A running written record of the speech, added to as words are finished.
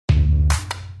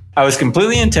I was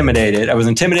completely intimidated. I was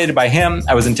intimidated by him.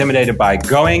 I was intimidated by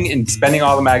going and spending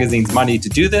all the magazine's money to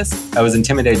do this. I was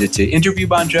intimidated to interview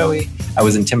Bon Jovi. I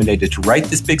was intimidated to write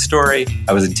this big story.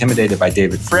 I was intimidated by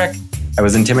David Fricke. I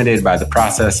was intimidated by the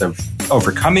process of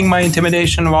overcoming my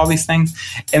intimidation of all these things.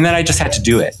 And then I just had to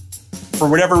do it. For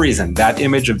whatever reason, that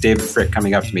image of David Fricke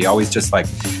coming up to me, always just like,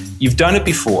 you've done it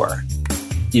before,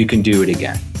 you can do it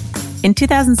again. In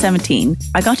 2017,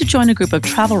 I got to join a group of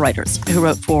travel writers who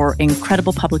wrote for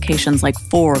incredible publications like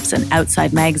Forbes and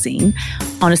Outside Magazine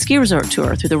on a ski resort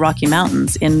tour through the Rocky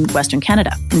Mountains in Western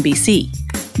Canada, in BC.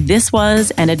 This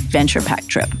was an adventure-packed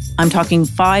trip. I'm talking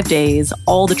 5 days,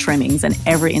 all the trimmings, and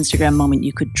every Instagram moment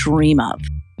you could dream of.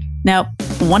 Now,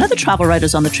 one of the travel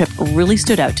writers on the trip really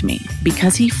stood out to me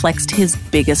because he flexed his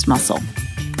biggest muscle.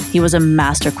 He was a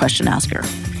master question asker.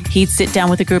 He'd sit down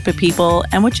with a group of people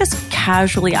and would just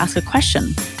casually ask a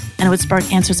question, and it would spark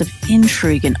answers of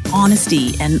intrigue and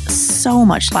honesty and so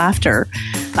much laughter.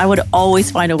 I would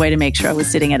always find a way to make sure I was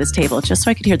sitting at his table just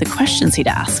so I could hear the questions he'd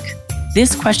ask.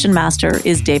 This question master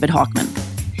is David Hochman.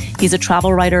 He's a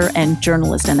travel writer and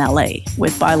journalist in LA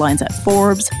with bylines at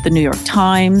Forbes, the New York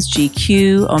Times,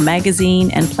 GQ, O Magazine,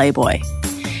 and Playboy.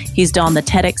 He's donned the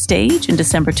TEDx stage in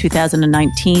December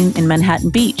 2019 in Manhattan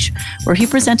Beach, where he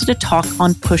presented a talk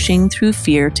on pushing through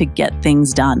fear to get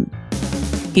things done.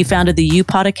 He founded the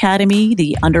UPod Academy,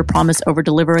 the Under Promise Over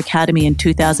Deliver Academy in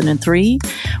 2003,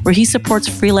 where he supports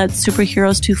freelance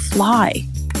superheroes to fly.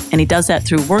 And he does that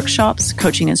through workshops,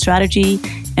 coaching and strategy,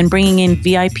 and bringing in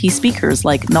VIP speakers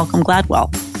like Malcolm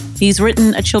Gladwell. He's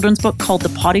written a children's book called The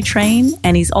Potty Train,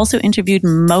 and he's also interviewed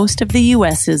most of the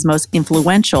US's most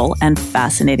influential and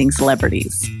fascinating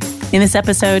celebrities. In this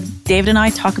episode, David and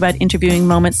I talk about interviewing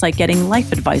moments like getting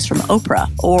life advice from Oprah,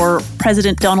 or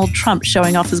President Donald Trump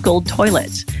showing off his gold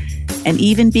toilet, and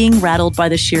even being rattled by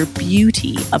the sheer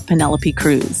beauty of Penelope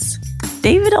Cruz.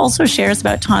 David also shares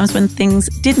about times when things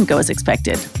didn't go as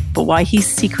expected, but why he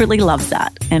secretly loves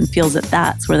that and feels that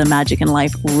that's where the magic in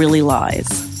life really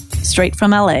lies. Straight from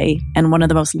LA, and one of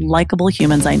the most likable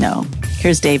humans I know.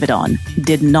 Here's David on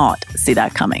Did Not See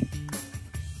That Coming.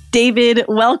 David,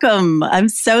 welcome. I'm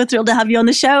so thrilled to have you on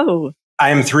the show. I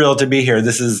am thrilled to be here.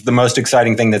 This is the most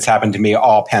exciting thing that's happened to me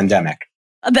all pandemic.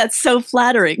 That's so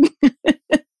flattering.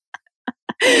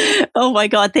 Oh my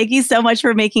God. Thank you so much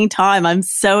for making time. I'm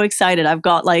so excited. I've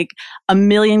got like a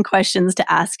million questions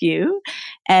to ask you.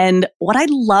 And what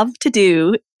I'd love to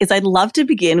do is I'd love to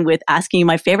begin with asking you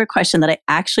my favorite question that I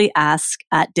actually ask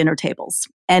at dinner tables.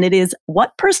 And it is,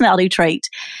 what personality trait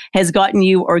has gotten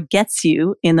you or gets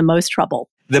you in the most trouble?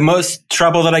 The most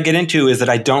trouble that I get into is that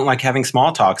I don't like having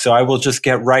small talk. So I will just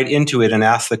get right into it and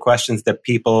ask the questions that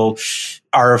people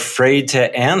are afraid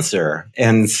to answer.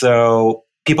 And so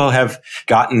people have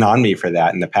gotten on me for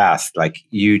that in the past. Like,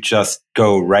 you just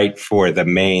go right for the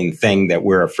main thing that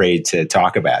we're afraid to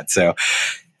talk about. So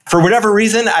for whatever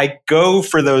reason, I go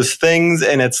for those things,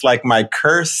 and it's like my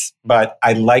curse, but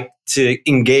I like to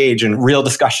engage in real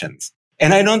discussions.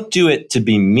 And I don't do it to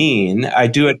be mean. I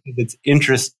do it because it's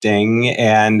interesting,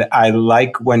 and I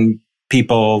like when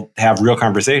people have real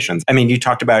conversations. I mean, you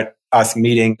talked about us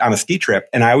meeting on a ski trip,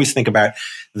 and I always think about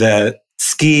the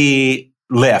ski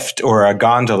lift or a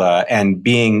gondola and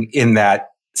being in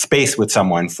that space with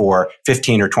someone for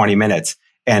 15 or 20 minutes.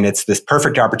 And it's this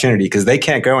perfect opportunity because they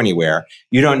can't go anywhere.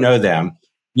 You don't know them.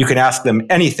 You can ask them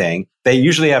anything. They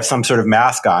usually have some sort of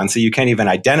mask on, so you can't even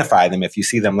identify them if you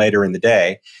see them later in the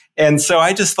day. And so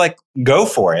I just like go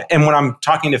for it. And when I'm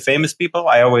talking to famous people,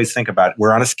 I always think about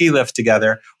we're on a ski lift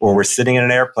together, or we're sitting in an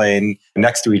airplane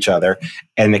next to each other.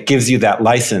 And it gives you that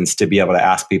license to be able to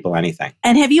ask people anything.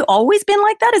 And have you always been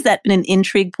like that? Has that been an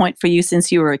intrigue point for you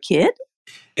since you were a kid?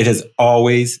 It has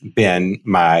always been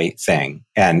my thing.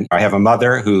 And I have a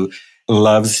mother who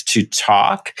loves to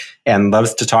talk and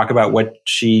loves to talk about what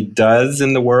she does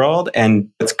in the world. And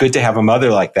it's good to have a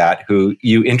mother like that who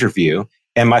you interview.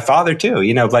 And my father too,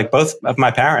 you know, like both of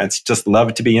my parents just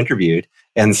love to be interviewed.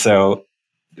 And so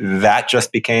that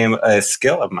just became a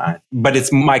skill of mine. But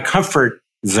it's my comfort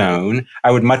zone.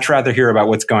 I would much rather hear about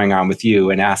what's going on with you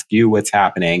and ask you what's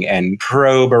happening and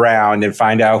probe around and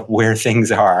find out where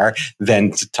things are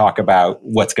than to talk about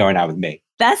what's going on with me.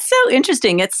 That's so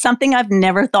interesting. It's something I've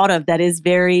never thought of that is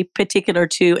very particular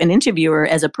to an interviewer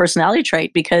as a personality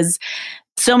trait, because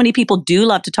so many people do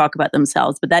love to talk about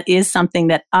themselves, but that is something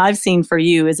that I've seen for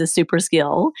you as a super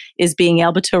skill, is being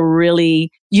able to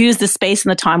really use the space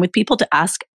and the time with people to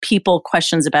ask people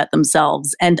questions about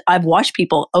themselves. And I've watched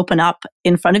people open up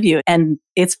in front of you, and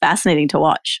it's fascinating to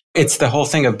watch. It's the whole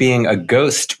thing of being a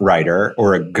ghost writer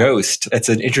or a ghost. It's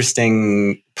an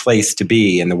interesting place to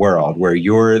be in the world where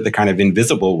you're the kind of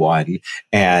invisible one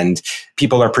and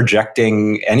people are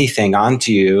projecting anything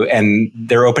onto you and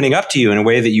they're opening up to you in a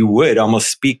way that you would almost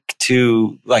speak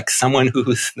to like someone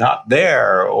who's not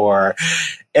there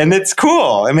and it's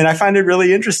cool. I mean, I find it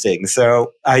really interesting.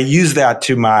 So I use that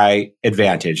to my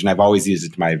advantage, and I've always used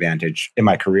it to my advantage in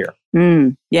my career.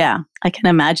 Yeah, I can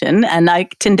imagine. And I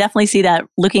can definitely see that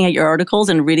looking at your articles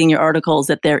and reading your articles,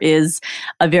 that there is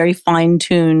a very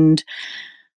fine-tuned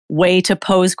way to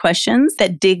pose questions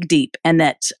that dig deep and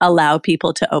that allow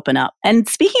people to open up. And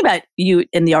speaking about you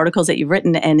in the articles that you've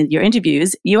written and in your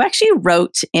interviews, you actually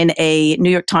wrote in a New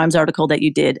York Times article that you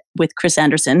did with Chris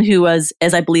Anderson, who was,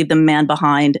 as I believe, the man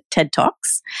behind TED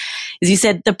Talks. As you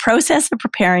said, the process of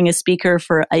preparing a speaker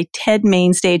for a TED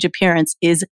main stage appearance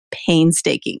is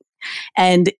painstaking.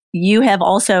 And you have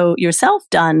also yourself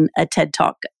done a TED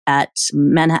Talk at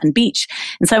Manhattan Beach.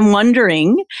 And so I'm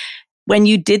wondering, when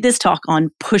you did this talk on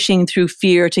pushing through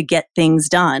fear to get things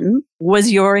done,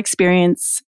 was your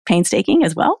experience painstaking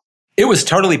as well? It was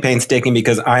totally painstaking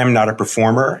because I am not a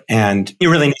performer, and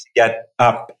you really need to get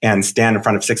up and stand in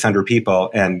front of 600 people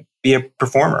and be a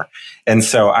performer. And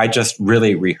so I just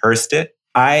really rehearsed it.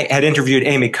 I had interviewed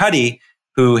Amy Cuddy,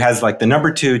 who has like the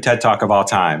 #2 TED Talk of all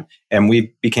time. And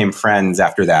we became friends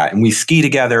after that. And we ski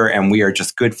together and we are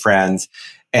just good friends.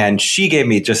 And she gave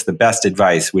me just the best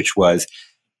advice, which was,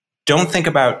 don't think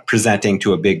about presenting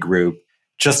to a big group.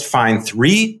 Just find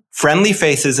 3 friendly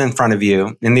faces in front of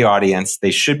you in the audience.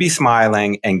 They should be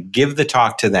smiling, and give the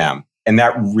talk to them. And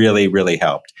that really, really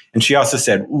helped. And she also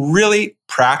said, really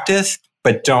practice,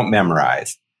 but don't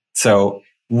memorize. So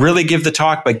really give the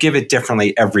talk, but give it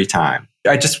differently every time.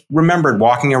 I just remembered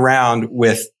walking around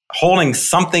with holding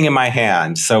something in my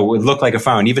hand so it would look like a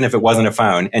phone, even if it wasn't a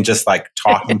phone, and just like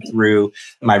talking through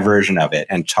my version of it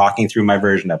and talking through my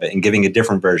version of it and giving a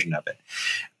different version of it.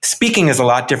 Speaking is a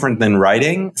lot different than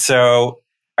writing. So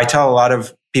I tell a lot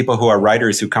of people who are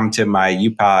writers who come to my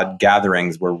UPod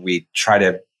gatherings where we try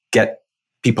to get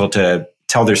people to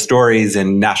tell their stories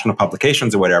in national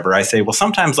publications or whatever. I say, well,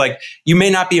 sometimes like you may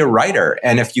not be a writer.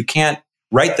 And if you can't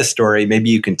write the story, maybe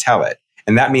you can tell it.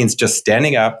 And that means just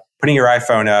standing up, putting your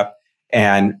iPhone up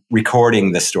and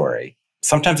recording the story.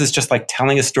 Sometimes it's just like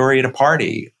telling a story at a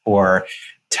party or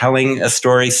telling a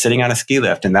story sitting on a ski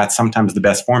lift. And that's sometimes the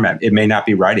best format. It may not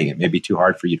be writing. It may be too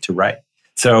hard for you to write.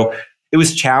 So it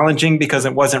was challenging because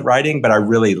it wasn't writing, but I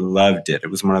really loved it. It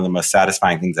was one of the most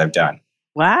satisfying things I've done.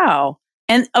 Wow.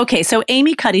 And okay, so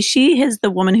Amy Cuddy, she is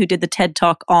the woman who did the TED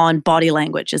Talk on body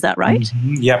language. Is that right?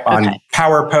 Mm-hmm. Yep, on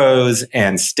power pose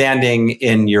and standing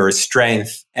in your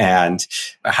strength and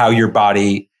how your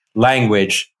body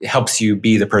language helps you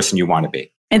be the person you want to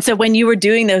be. And so when you were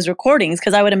doing those recordings,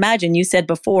 because I would imagine you said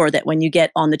before that when you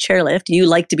get on the chairlift, you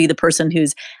like to be the person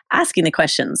who's asking the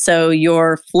questions. So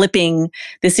you're flipping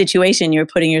the situation, you're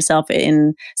putting yourself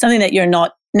in something that you're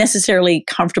not necessarily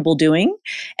comfortable doing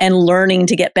and learning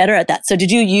to get better at that. So did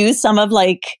you use some of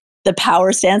like the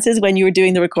power stances when you were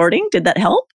doing the recording? Did that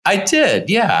help? I did,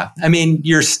 yeah. I mean,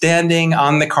 you're standing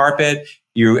on the carpet.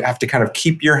 You have to kind of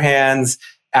keep your hands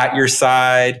at your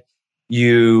side.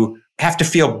 You have to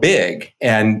feel big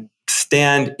and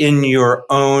stand in your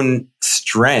own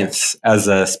strengths as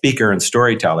a speaker and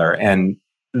storyteller. And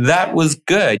that was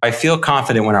good. I feel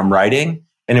confident when I'm writing,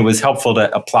 and it was helpful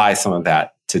to apply some of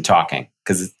that to talking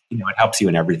because it helps you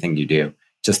in everything you do.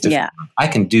 Just to, I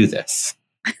can do this.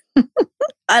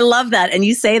 I love that. And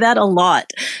you say that a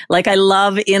lot. Like I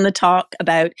love in the talk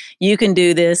about you can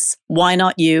do this, why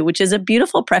not you, which is a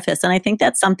beautiful preface. And I think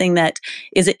that's something that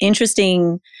is an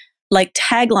interesting like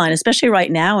tagline, especially right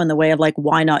now in the way of like,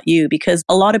 why not you? Because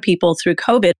a lot of people through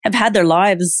COVID have had their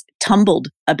lives tumbled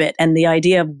a bit. And the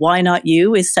idea of why not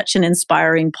you is such an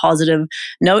inspiring, positive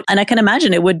note. And I can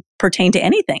imagine it would pertain to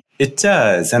anything. It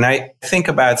does. And I think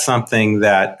about something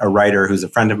that a writer who's a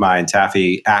friend of mine,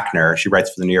 Taffy Ackner, she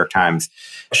writes for the New York Times.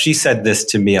 She said this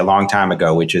to me a long time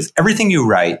ago, which is everything you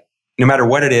write, no matter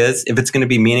what it is, if it's going to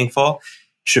be meaningful,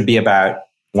 should be about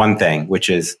one thing, which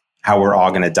is how we're all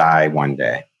going to die one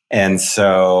day. And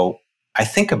so I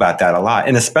think about that a lot.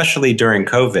 And especially during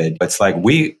COVID, it's like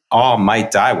we all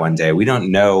might die one day. We don't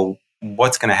know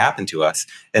what's going to happen to us.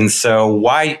 And so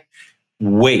why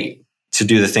wait to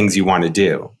do the things you want to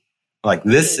do? Like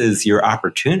this is your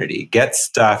opportunity. Get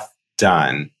stuff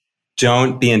done.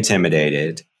 Don't be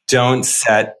intimidated. Don't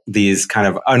set these kind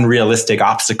of unrealistic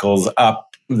obstacles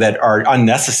up that are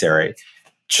unnecessary.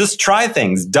 just try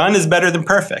things. Done is better than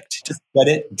perfect. Just get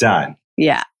it done.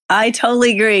 Yeah, I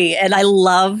totally agree. And I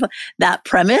love that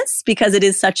premise because it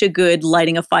is such a good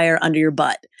lighting a fire under your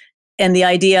butt. And the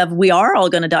idea of we are all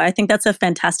going to die, I think that's a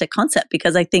fantastic concept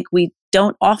because I think we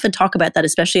don't often talk about that,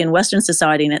 especially in Western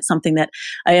society. And it's something that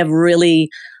I have really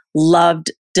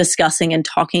loved discussing and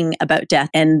talking about death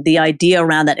and the idea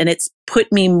around that. And it's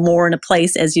put me more in a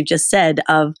place, as you just said,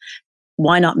 of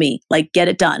why not me? Like, get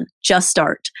it done, just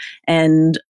start.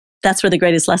 And that's where the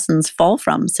greatest lessons fall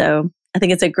from. So I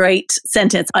think it's a great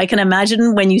sentence. I can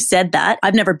imagine when you said that,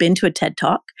 I've never been to a TED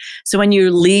Talk. So when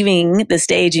you're leaving the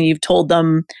stage and you've told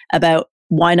them about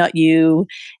why not you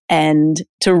and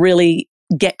to really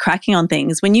get cracking on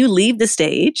things, when you leave the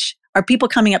stage, are people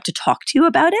coming up to talk to you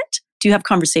about it? Do you have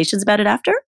conversations about it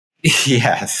after?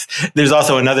 Yes. There's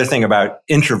also another thing about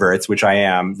introverts, which I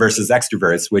am, versus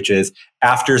extroverts, which is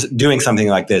after doing something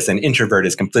like this, an introvert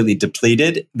is completely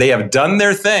depleted. They have done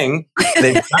their thing.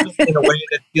 They've done it in a way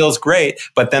that feels great,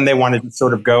 but then they want to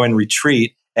sort of go and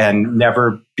retreat and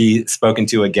never be spoken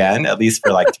to again, at least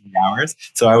for like 2 hours.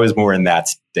 So I was more in that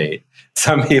state.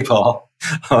 Some people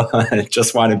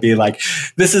just want to be like,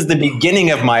 this is the beginning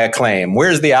of my acclaim.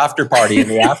 Where's the after party and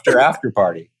the after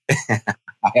party?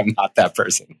 I am not that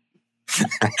person.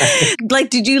 Like,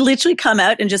 did you literally come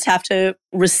out and just have to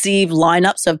receive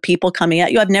lineups of people coming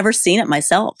at you? I've never seen it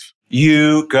myself.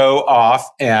 You go off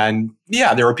and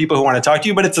yeah, there are people who want to talk to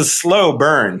you, but it's a slow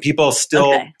burn. People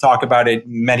still talk about it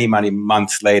many, many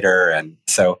months later. And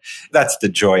so that's the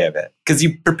joy of it because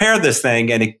you prepare this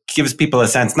thing and it gives people a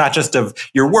sense, not just of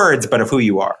your words, but of who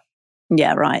you are.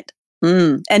 Yeah, right.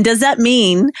 And does that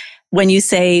mean when you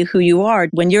say who you are,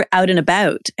 when you're out and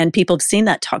about and people have seen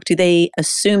that talk, do they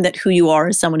assume that who you are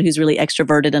is someone who's really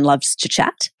extroverted and loves to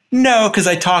chat? No, because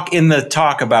I talk in the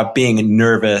talk about being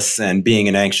nervous and being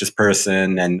an anxious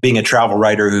person and being a travel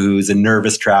writer who's a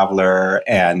nervous traveler.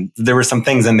 And there were some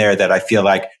things in there that I feel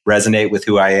like resonate with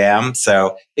who I am.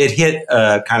 So it hit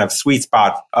a kind of sweet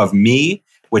spot of me,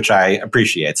 which I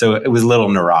appreciate. So it was a little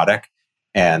neurotic.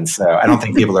 And so I don't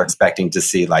think people are expecting to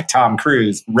see like Tom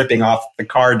Cruise ripping off the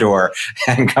car door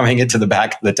and coming into the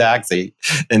back of the taxi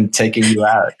and taking you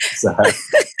out. So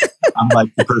I'm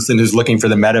like the person who's looking for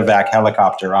the medevac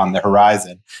helicopter on the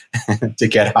horizon to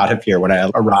get out of here when I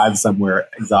arrive somewhere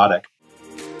exotic.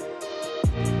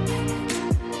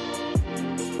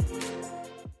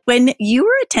 When you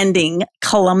were attending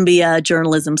Columbia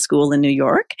Journalism School in New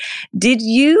York, did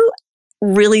you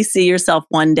really see yourself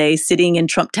one day sitting in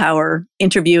Trump Tower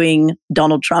interviewing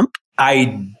Donald Trump?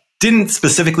 I didn't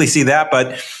specifically see that,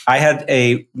 but I had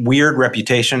a weird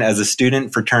reputation as a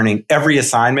student for turning every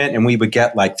assignment, and we would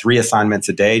get like 3 assignments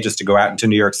a day just to go out into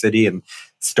New York City and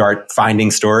start finding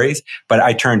stories. But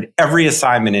I turned every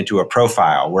assignment into a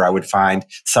profile where I would find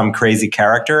some crazy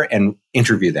character and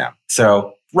interview them.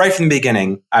 So right from the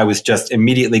beginning, I was just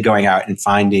immediately going out and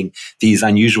finding these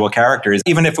unusual characters.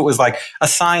 Even if it was like a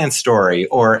science story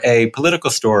or a political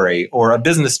story or a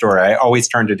business story, I always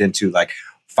turned it into like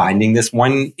finding this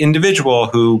one individual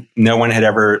who no one had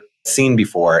ever seen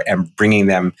before and bringing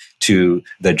them to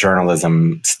the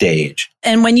journalism stage.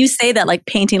 And when you say that, like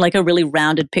painting like a really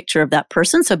rounded picture of that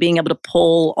person, so being able to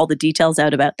pull all the details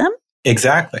out about them?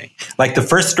 Exactly. Like the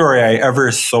first story I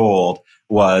ever sold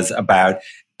was about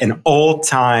an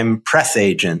old-time press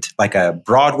agent, like a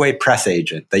Broadway press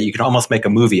agent that you could almost make a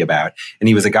movie about. And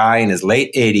he was a guy in his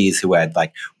late 80s who had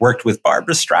like worked with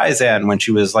Barbra Streisand when she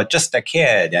was like just a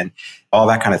kid and all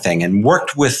that kind of thing, and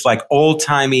worked with like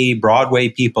old-timey Broadway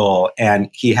people. And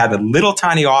he had a little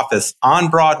tiny office on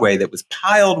Broadway that was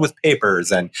piled with papers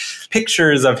and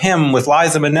pictures of him with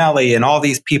Liza Minnelli and all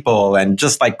these people and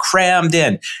just like crammed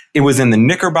in. It was in the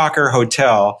Knickerbocker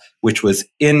Hotel, which was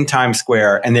in Times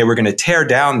Square, and they were going to tear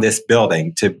down this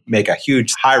building to make a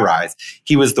huge high rise.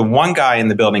 He was the one guy in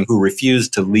the building who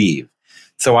refused to leave.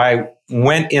 So I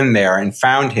went in there and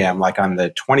found him like on the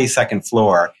 22nd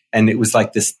floor, and it was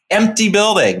like this empty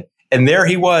building. And there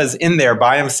he was in there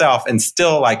by himself and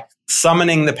still like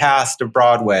summoning the past of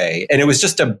Broadway. And it was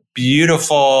just a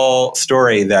beautiful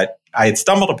story that I had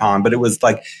stumbled upon, but it was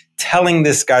like telling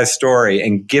this guy's story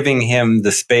and giving him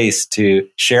the space to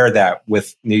share that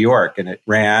with New York. And it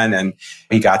ran and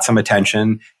he got some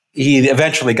attention. He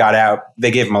eventually got out.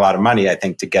 They gave him a lot of money, I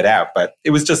think, to get out. But it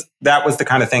was just, that was the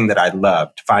kind of thing that I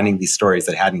loved, finding these stories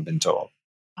that hadn't been told.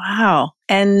 Wow.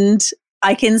 And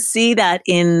I can see that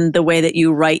in the way that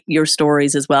you write your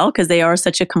stories as well, because they are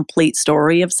such a complete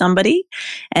story of somebody.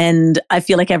 And I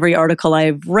feel like every article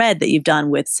I've read that you've done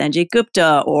with Sanjay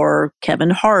Gupta or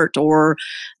Kevin Hart or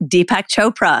Deepak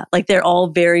Chopra, like they're all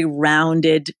very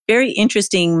rounded, very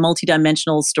interesting,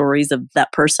 multidimensional stories of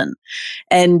that person.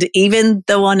 And even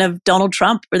the one of Donald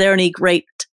Trump, were there any great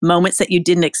moments that you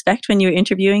didn't expect when you were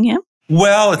interviewing him?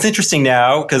 Well, it's interesting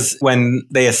now because when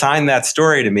they assigned that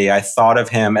story to me, I thought of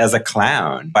him as a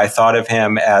clown. I thought of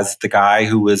him as the guy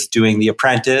who was doing The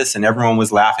Apprentice and everyone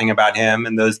was laughing about him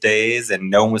in those days and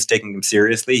no one was taking him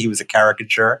seriously. He was a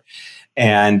caricature.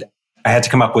 And I had to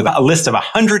come up with a list of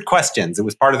 100 questions. It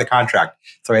was part of the contract.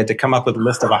 So I had to come up with a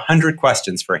list of 100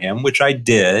 questions for him, which I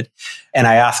did. And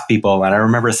I asked people, and I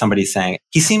remember somebody saying,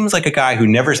 he seems like a guy who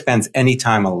never spends any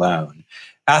time alone.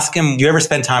 Ask him, do you ever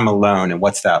spend time alone? And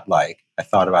what's that like? I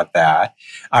thought about that.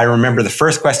 I remember the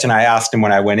first question I asked him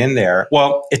when I went in there.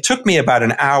 Well, it took me about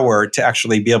an hour to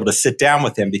actually be able to sit down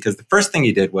with him because the first thing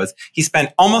he did was he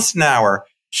spent almost an hour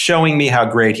showing me how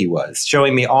great he was,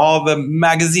 showing me all the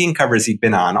magazine covers he'd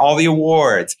been on, all the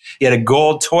awards. He had a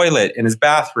gold toilet in his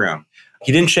bathroom.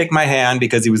 He didn't shake my hand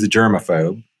because he was a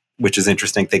germaphobe, which is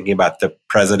interesting thinking about the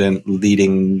president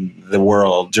leading the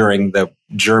world during the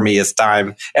germiest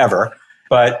time ever.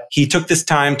 But he took this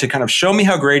time to kind of show me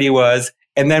how great he was.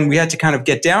 And then we had to kind of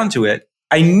get down to it.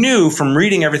 I knew from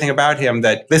reading everything about him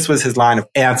that this was his line of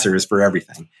answers for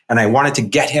everything. And I wanted to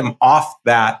get him off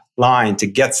that line to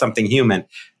get something human.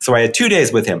 So I had 2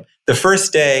 days with him. The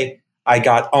first day, I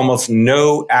got almost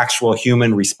no actual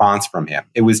human response from him.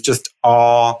 It was just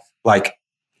all like,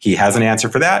 he has an answer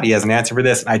for that. He has an answer for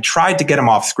this. And I tried to get him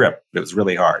off script, but it was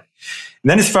really hard. And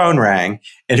then his phone rang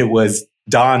and it was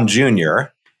Don Jr.,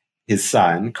 his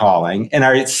son, calling. And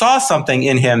I saw something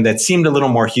in him that seemed a little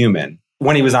more human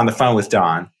when he was on the phone with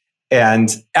Don.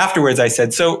 And afterwards I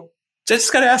said, so I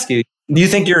just got to ask you, do you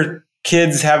think your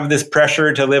kids have this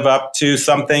pressure to live up to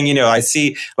something? You know, I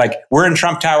see like we're in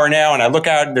Trump Tower now and I look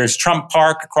out and there's Trump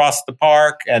Park across the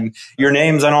park and your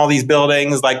name's on all these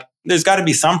buildings. Like there's got to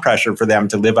be some pressure for them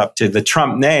to live up to the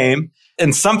Trump name.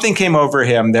 And something came over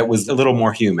him that was a little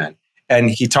more human. And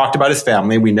he talked about his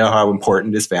family. We know how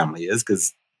important his family is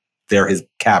because they're his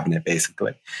cabinet,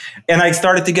 basically. And I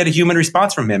started to get a human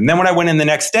response from him. And then when I went in the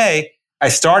next day, I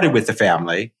started with the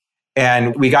family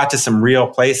and we got to some real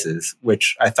places,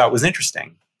 which I thought was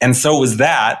interesting. And so it was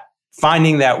that,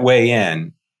 finding that way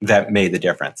in that made the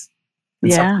difference.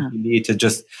 And sometimes you need to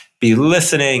just be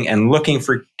listening and looking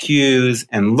for cues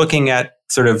and looking at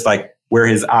sort of like where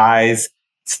his eyes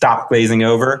stop glazing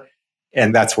over.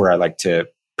 And that's where I like to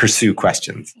pursue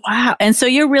questions. Wow. And so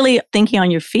you're really thinking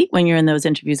on your feet when you're in those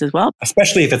interviews as well.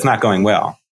 Especially if it's not going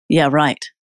well. Yeah, right.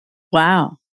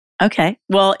 Wow. Okay.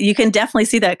 Well, you can definitely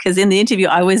see that because in the interview,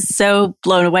 I was so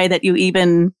blown away that you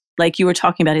even, like you were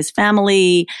talking about his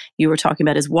family, you were talking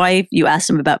about his wife, you asked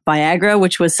him about Viagra,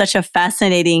 which was such a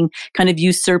fascinating kind of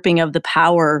usurping of the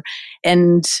power.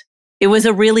 And it was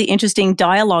a really interesting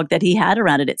dialogue that he had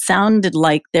around it. It sounded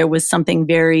like there was something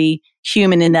very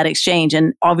human in that exchange.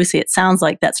 And obviously it sounds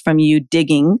like that's from you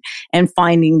digging and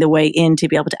finding the way in to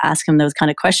be able to ask him those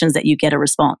kind of questions that you get a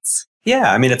response.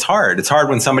 Yeah. I mean, it's hard. It's hard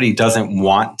when somebody doesn't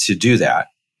want to do that.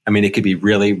 I mean, it could be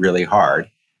really, really hard.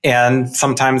 And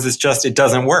sometimes it's just, it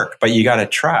doesn't work, but you got to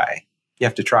try. You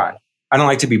have to try. I don't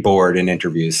like to be bored in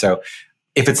interviews. So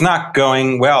if it's not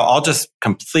going well, I'll just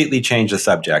completely change the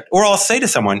subject. Or I'll say to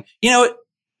someone, you know,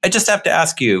 I just have to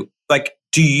ask you, like,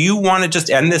 do you want to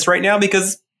just end this right now?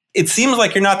 Because it seems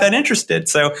like you're not that interested.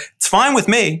 So it's fine with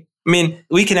me. I mean,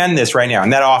 we can end this right now.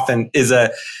 And that often is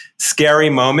a scary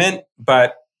moment,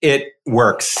 but it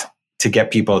works to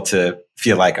get people to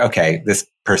feel like, okay, this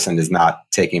person is not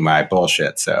taking my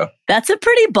bullshit. So that's a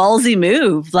pretty ballsy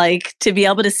move, like to be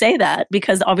able to say that,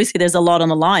 because obviously there's a lot on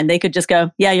the line. They could just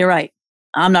go, yeah, you're right.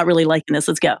 I'm not really liking this.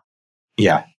 Let's go.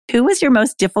 Yeah. Who was your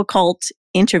most difficult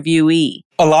interviewee?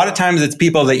 A lot of times it's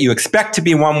people that you expect to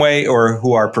be one way or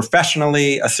who are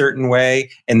professionally a certain way,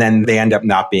 and then they end up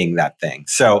not being that thing.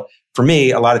 So for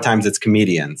me, a lot of times it's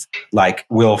comedians like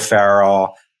Will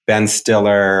Ferrell, Ben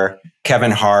Stiller,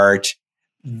 Kevin Hart.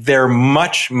 They're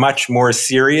much, much more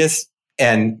serious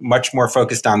and much more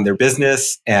focused on their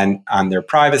business and on their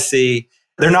privacy.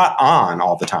 They're not on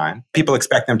all the time. People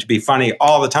expect them to be funny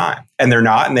all the time, and they're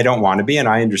not, and they don't want to be. And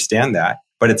I understand that.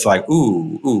 But it's like,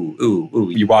 ooh.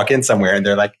 You walk in somewhere and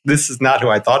they're like, this is not who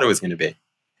I thought it was going to be.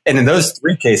 And in those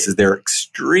three cases, they're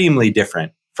extremely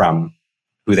different from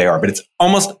who they are, but it's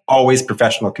almost always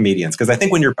professional comedians. Because I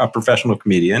think when you're a professional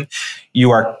comedian,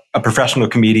 you are a professional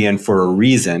comedian for a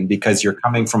reason, because you're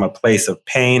coming from a place of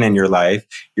pain in your life.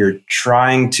 You're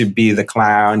trying to be the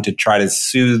clown to try to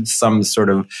soothe some sort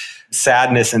of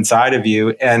sadness inside of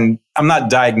you. And I'm not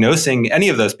diagnosing any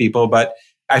of those people, but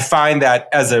I find that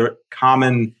as a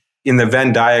common in the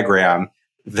Venn diagram,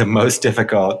 the most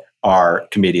difficult are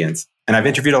comedians. And I've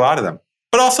interviewed a lot of them,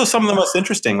 but also some of the most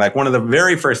interesting. Like one of the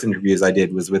very first interviews I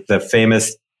did was with the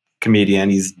famous comedian,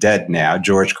 he's dead now,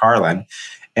 George Carlin.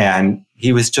 And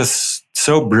he was just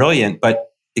so brilliant, but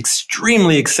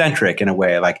extremely eccentric in a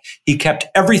way. Like he kept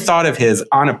every thought of his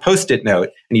on a Post-it note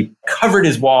and he covered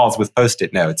his walls with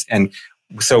Post-it notes. And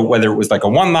so whether it was like a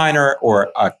one-liner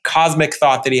or a cosmic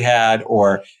thought that he had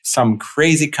or some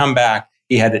crazy comeback,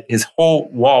 he had his whole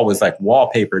wall was like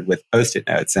wallpapered with Post-it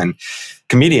notes. And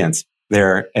comedians,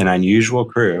 they're an unusual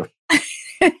crew.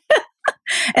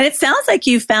 And it sounds like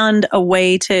you found a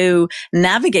way to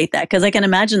navigate that, because I can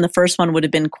imagine the first one would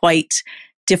have been quite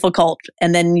difficult.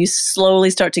 And then you slowly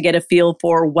start to get a feel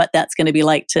for what that's going to be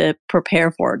like to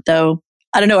prepare for it. Though,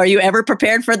 I don't know, are you ever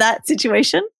prepared for that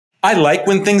situation? I like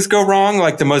when things go wrong.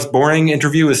 Like the most boring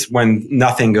interview is when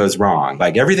nothing goes wrong.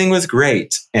 Like everything was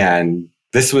great and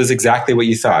this was exactly what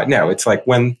you thought. No, it's like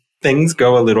when things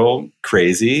go a little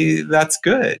crazy, that's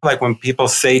good. Like when people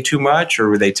say too much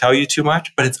or they tell you too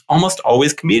much, but it's almost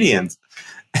always comedians.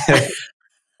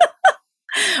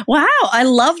 Wow. I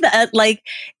love that. Like,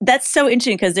 that's so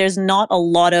interesting because there's not a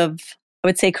lot of, I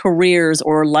would say, careers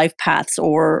or life paths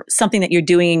or something that you're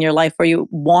doing in your life where you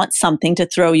want something to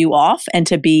throw you off and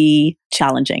to be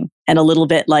challenging and a little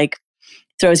bit like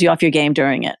throws you off your game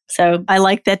during it. So I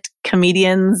like that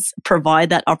comedians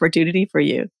provide that opportunity for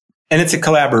you. And it's a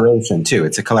collaboration too.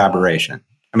 It's a collaboration.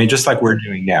 I mean, just like we're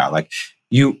doing now, like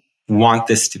you want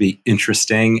this to be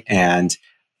interesting and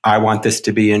I want this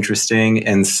to be interesting.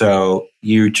 And so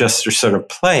you just are sort of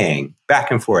playing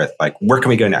back and forth. Like, where can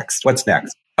we go next? What's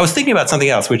next? I was thinking about something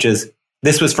else, which is,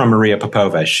 this was from Maria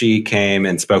Popova. She came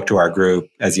and spoke to our group,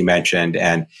 as you mentioned,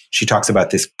 and she talks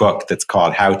about this book that's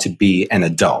called How to Be an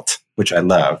Adult, which I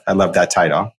love. I love that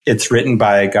title. It's written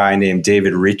by a guy named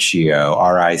David Riccio,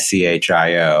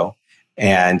 Richio.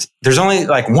 And there's only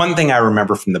like one thing I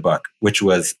remember from the book, which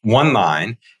was one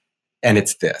line, and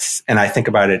it's this. And I think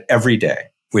about it every day,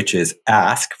 which is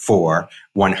ask for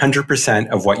 100%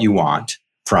 of what you want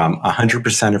from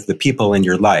 100% of the people in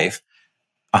your life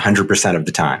 100% of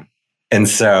the time. And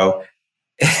so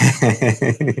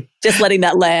just letting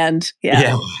that land.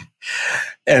 Yeah.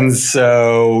 And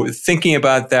so thinking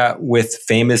about that with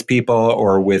famous people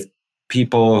or with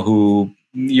people who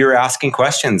you're asking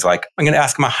questions like, I'm going to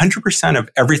ask them 100% of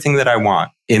everything that I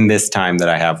want in this time that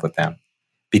I have with them,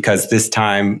 because this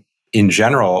time in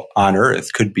general on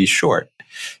earth could be short.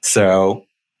 So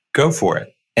go for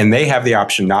it. And they have the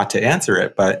option not to answer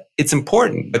it, but it's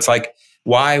important. It's like,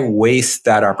 why waste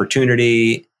that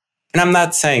opportunity? And I'm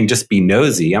not saying just be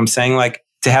nosy. I'm saying like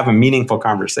to have a meaningful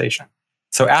conversation.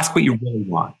 So ask what you really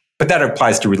want. But that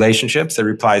applies to relationships. It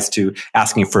applies to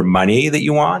asking for money that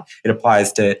you want. It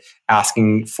applies to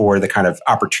asking for the kind of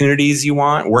opportunities you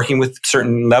want, working with a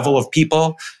certain level of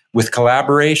people, with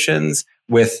collaborations,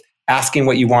 with asking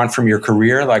what you want from your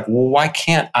career. Like, well, why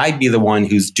can't I be the one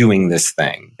who's doing this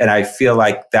thing? And I feel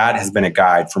like that has been a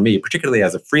guide for me, particularly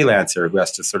as a freelancer who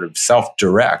has to sort of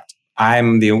self-direct.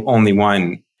 I'm the only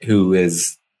one who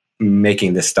is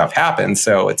making this stuff happen.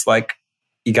 So it's like,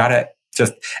 you got to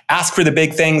just ask for the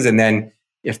big things. And then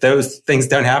if those things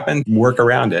don't happen, work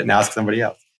around it and ask somebody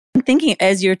else. I'm thinking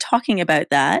as you're talking about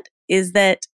that is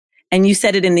that, and you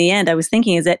said it in the end, I was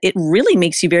thinking is that it really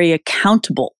makes you very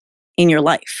accountable in your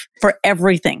life for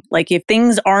everything. Like if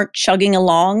things aren't chugging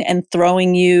along and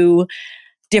throwing you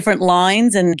different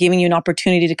lines and giving you an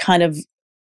opportunity to kind of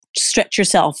stretch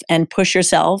yourself and push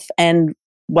yourself. And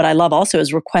what I love also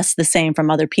is request the same from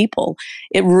other people.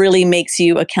 It really makes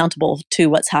you accountable to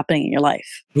what's happening in your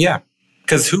life. Yeah,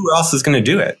 because who else is going to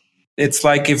do it? It's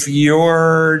like if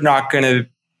you're not going to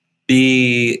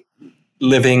be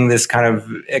living this kind of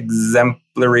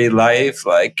exemplary life,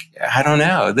 like, I don't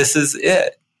know, this is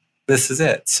it. This is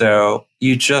it. So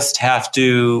you just have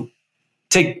to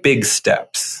take big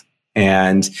steps.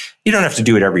 And you don't have to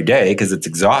do it every day because it's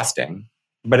exhausting,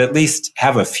 but at least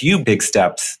have a few big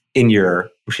steps in your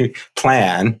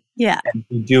plan. Yeah. And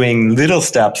be doing little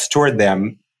steps toward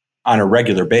them on a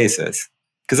regular basis.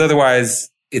 Because otherwise,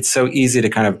 it's so easy to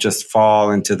kind of just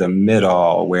fall into the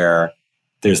middle where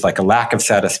there's like a lack of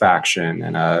satisfaction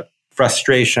and a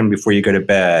frustration before you go to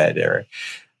bed, or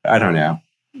I don't know,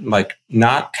 like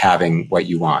not having what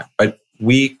you want. But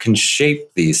we can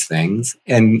shape these things,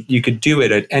 and you could do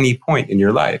it at any point in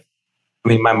your life. I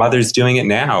mean, my mother's doing it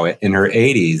now in her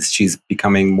 80s. She's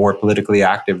becoming more politically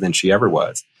active than she ever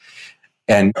was.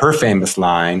 And her famous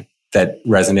line that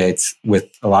resonates with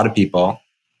a lot of people,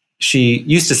 she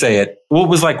used to say it, well, it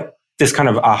was like this kind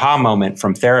of aha moment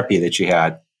from therapy that she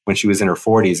had when she was in her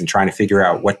 40s and trying to figure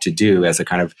out what to do as a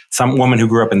kind of some woman who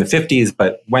grew up in the 50s,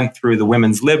 but went through the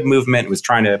women's lib movement, was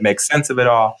trying to make sense of it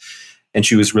all. And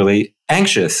she was really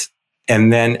anxious.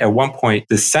 And then at one point,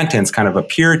 this sentence kind of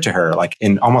appeared to her, like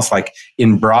almost like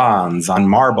in bronze on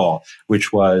marble,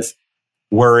 which was,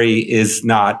 worry is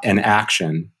not an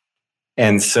action.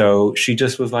 And so she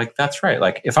just was like, that's right.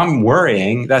 Like if I'm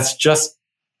worrying, that's just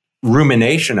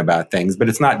rumination about things, but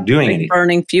it's not doing anything.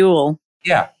 Burning fuel.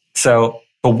 Yeah. So,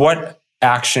 but what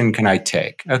action can I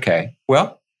take? Okay.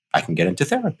 Well, I can get into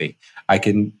therapy. I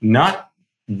can not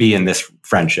be in this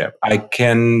friendship. I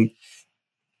can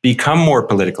become more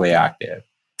politically active.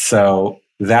 So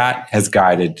that has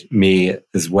guided me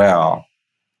as well,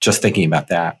 just thinking about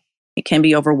that. It can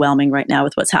be overwhelming right now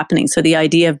with what's happening. So the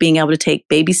idea of being able to take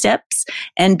baby steps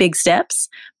and big steps,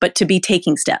 but to be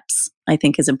taking steps, I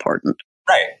think is important.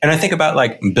 Right. And I think about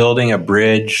like building a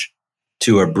bridge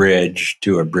to a bridge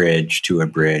to a bridge to a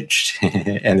bridge,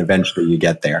 and eventually you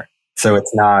get there. So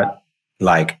it's not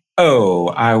like, oh,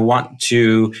 I want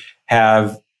to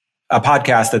have a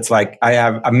podcast that's like, I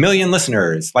have 1 million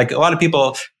listeners. Like a lot of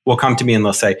people will come to me and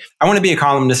they'll say, I want to be a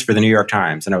columnist for the New York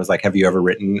Times. And I was like, have you ever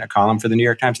written a column for the New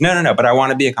York Times? No, but I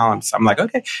want to be a columnist. I'm like,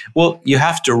 okay, well, you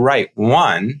have to write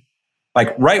one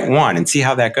and see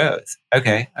how that goes.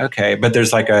 Okay. But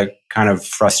there's like a kind of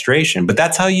frustration, but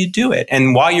that's how you do it.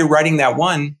 And while you're writing that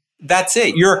one, that's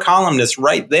it. You're a columnist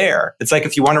right there. It's like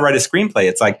if you want to write a screenplay,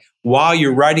 it's like while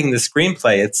you're writing the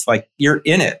screenplay, it's like you're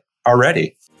in it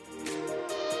already.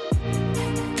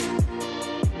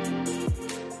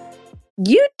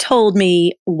 You told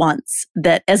me once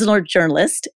that as a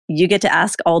journalist, you get to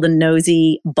ask all the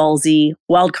nosy, ballsy,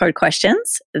 wildcard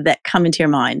questions that come into your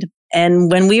mind.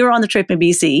 And when we were on the trip in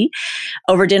BC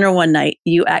over dinner one night,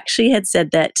 you actually had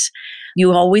said that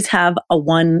you always have a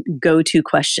one go-to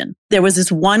question. There was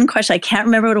this one question, I can't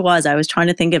remember what it was. I was trying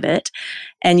to think of it.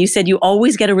 And you said you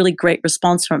always get a really great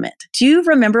response from it. Do you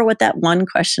remember what that one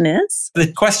question is?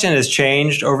 The question has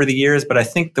changed over the years, but I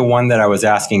think the one that I was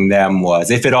asking them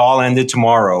was, if it all ended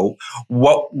tomorrow,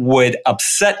 what would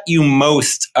upset you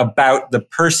most about the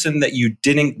person that you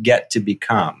didn't get to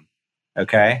become?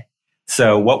 Okay?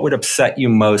 So what would upset you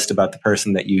most about the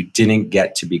person that you didn't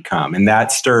get to become? And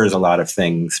that stirs a lot of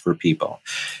things for people.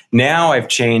 Now I've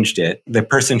changed it. The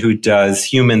person who does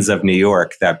Humans of New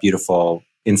York, that beautiful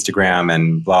Instagram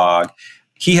and blog,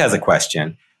 he has a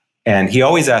question. And he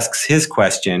always asks his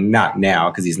question, not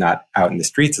now because he's not out in the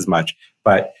streets as much,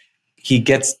 but he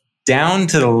gets down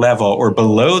to the level or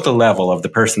below the level of the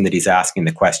person that he's asking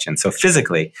the question. So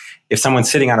physically, if someone's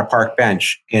sitting on a park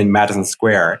bench in Madison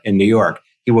Square in New York,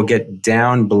 he will get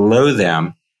down below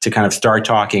them to kind of start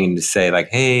talking and to say like,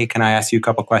 hey, can I ask you a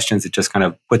couple questions? It just kind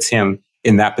of puts him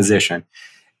in that position.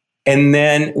 And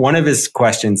then one of his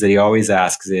questions that he always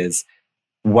asks is,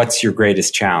 what's your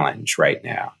greatest challenge right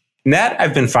now? And that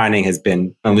I've been finding has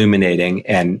been illuminating,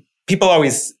 and people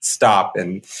always stop.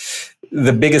 And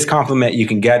the biggest compliment you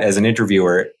can get as an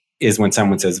interviewer is when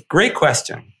someone says, great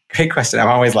question. I'm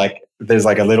always like, there's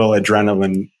like a little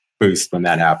adrenaline boost when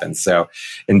that happens. So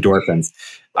endorphins.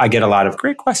 I get a lot of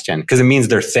great question because it means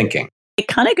they're thinking. It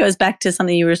kind of goes back to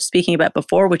something you were speaking about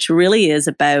before, which really is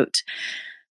about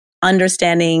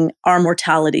understanding our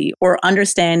mortality or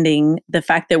understanding the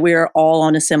fact that we're all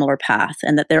on a similar path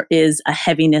and that there is a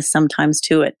heaviness sometimes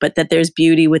to it, but that there's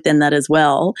beauty within that as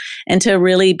well. And to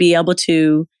really be able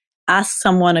to ask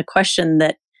someone a question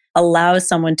that allows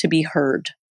someone to be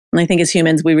heard. And I think as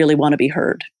humans, we really want to be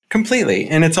heard. Completely.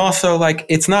 And it's also like,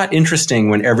 it's not interesting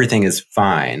when everything is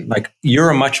fine. Like you're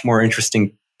a much more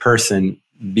interesting person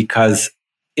because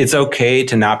it's okay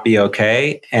to not be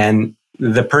okay. And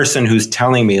the person who's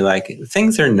telling me like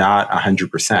things are not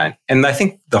 100%. And I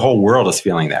think the whole world is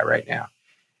feeling that right now.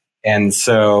 And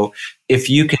so if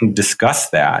you can discuss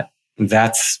that,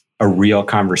 that's a real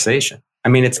conversation. I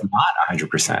mean, it's not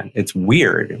 100%. It's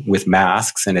weird with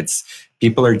masks and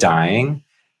people are dying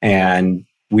and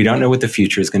we don't know what the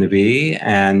future is going to be.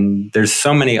 And there's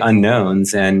so many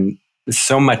unknowns and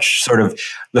so much sort of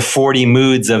the 40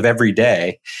 moods of every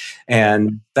day.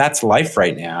 And that's life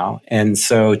right now. And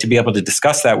so to be able to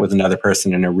discuss that with another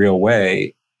person in a real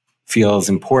way feels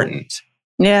important.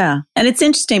 Yeah. And it's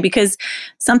interesting because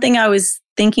something I was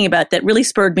thinking about that really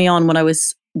spurred me on when I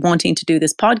was wanting to do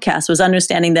this podcast was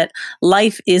understanding that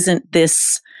life isn't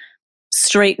this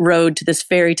straight road to this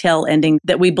fairy tale ending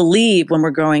that we believe when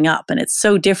we're growing up. And it's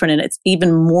so different. And it's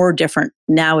even more different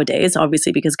nowadays,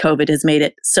 obviously, because COVID has made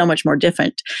it so much more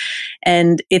different.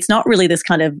 And it's not really this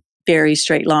kind of very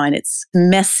straight line. It's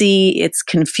messy. It's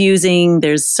confusing.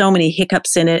 There's so many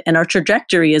hiccups in it. And our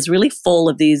trajectory is really full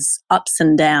of these ups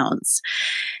and downs.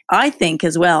 I think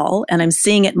as well, and I'm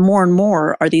seeing it more and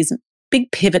more, are these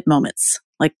big pivot moments,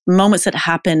 like moments that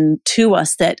happen to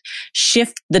us that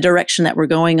shift the direction that we're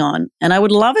going on. And I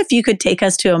would love if you could take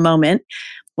us to a moment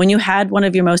when you had one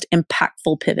of your most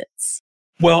impactful pivots.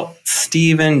 Well,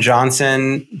 Steven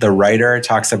Johnson, the writer,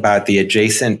 talks about the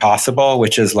adjacent possible,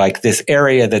 which is like this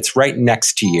area that's right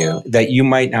next to you that you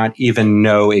might not even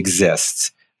know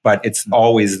exists, but it's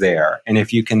always there. And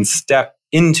if you can step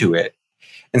into it,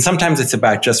 and sometimes it's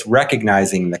about just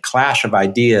recognizing the clash of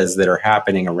ideas that are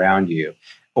happening around you,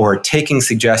 or taking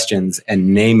suggestions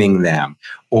and naming them,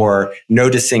 or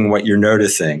noticing what you're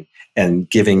noticing and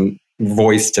giving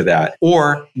voice to that,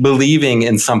 or believing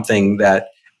in something that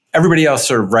everybody else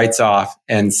sort of writes off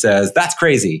and says, that's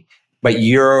crazy. But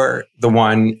you're the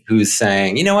one who's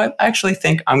saying, you know what, I actually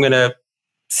think I'm going to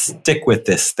stick with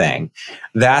this thing.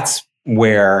 That's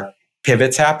where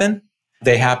pivots happen.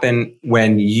 They happen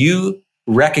when you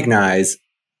recognize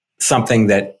something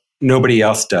that nobody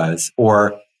else does,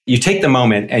 or you take the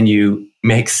moment and you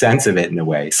make sense of it in a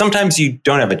way. Sometimes you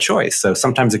don't have a choice. So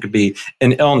sometimes it could be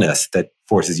an illness that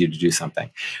forces you to do something.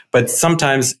 But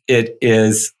sometimes it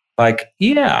is like,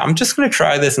 yeah, I'm just going to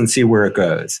try this and see where it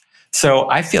goes. So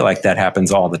I feel like that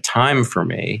happens all the time for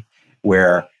me,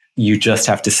 where you just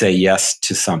have to say yes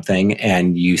to something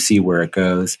and you see where it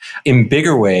goes. In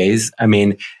bigger ways, I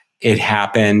mean, it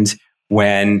happened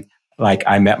when like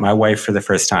I met my wife for the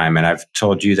first time. And I've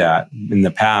told you that in the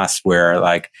past, where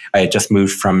like I had just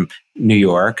moved from New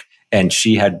York and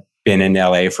she had been in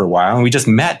LA for a while, and we just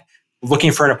met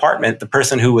looking for an apartment. The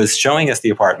person who was showing us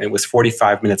the apartment was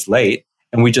 45 minutes late,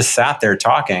 and we just sat there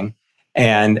talking.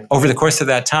 And over the course of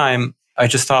that time, I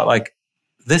just thought like,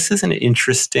 this is an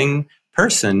interesting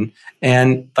person.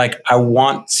 And like, I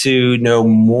want to know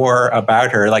more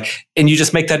about her. Like, and you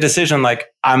just make that decision.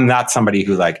 Like, I'm not somebody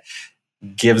who like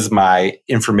gives my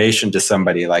information to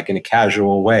somebody like in a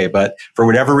casual way. But for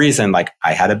whatever reason, like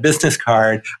I had a business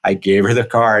card, I gave her the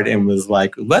card and was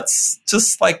like, let's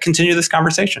just like continue this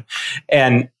conversation.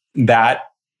 And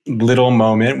that little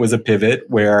moment was a pivot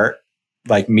where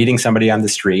like meeting somebody on the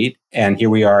street, and here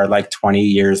we are like 20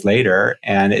 years later,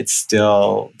 and it's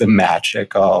still the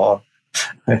magical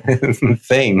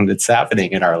thing that's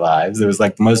happening in our lives. It was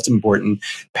like the most important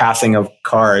passing of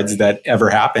cards that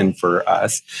ever happened for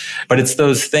us. But it's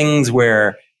those things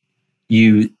where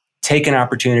you take an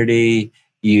opportunity,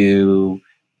 you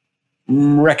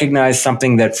recognize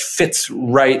something that fits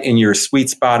right in your sweet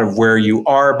spot of where you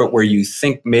are, but where you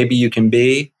think maybe you can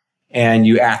be, and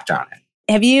you act on it.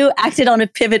 Have you acted on a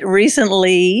pivot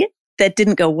recently that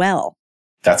didn't go well?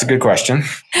 That's a good question.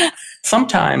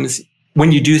 Sometimes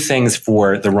when you do things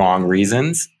for the wrong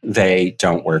reasons, they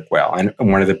don't work well. And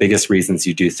one of the biggest reasons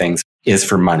you do things is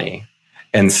for money.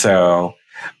 And so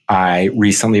I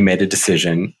recently made a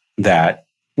decision that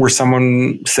where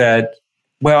someone said,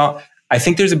 well, I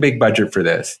think there's a big budget for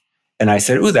this. And I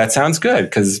said, ooh, that sounds good,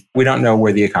 because we don't know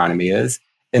where the economy is.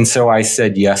 And so I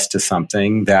said yes to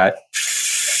something that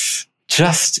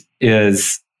just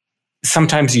is,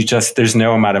 sometimes there's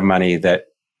no amount of money that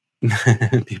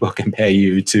people can pay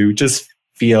you to just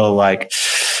feel like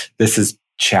this is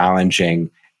challenging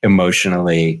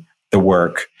emotionally, the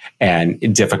work, and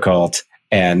difficult.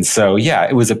 And so, yeah,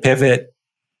 it was a pivot,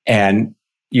 and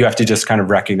you have to just kind of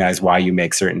recognize why you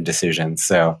make certain decisions.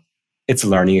 So it's a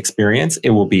learning experience.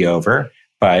 It will be over.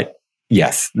 But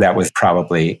yes, that was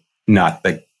probably not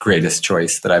the greatest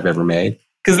choice that I've ever made.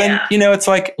 Because then, it's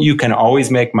like you can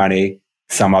always make money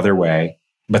some other way.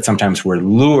 But sometimes we're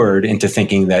lured into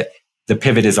thinking that the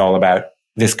pivot is all about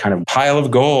this kind of pile of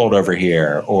gold over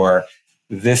here, or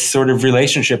this sort of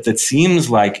relationship that seems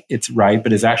like it's right,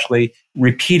 but is actually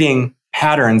repeating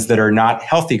patterns that are not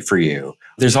healthy for you.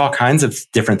 There's all kinds of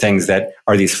different things that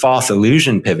are these false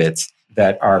illusion pivots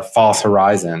that are false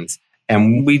horizons.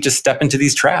 And we just step into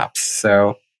these traps.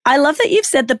 So I love that you've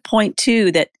said the point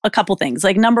too, that a couple things.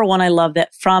 Like number one, I love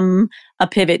that from a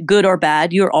pivot, good or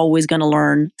bad, you're always going to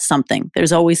learn something.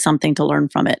 There's always something to learn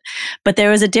from it. But there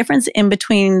was a difference in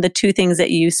between the two things that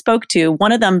you spoke to.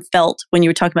 One of them felt, when you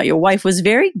were talking about your wife, was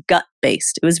very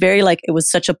gut-based. It was very like, it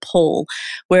was such a pull.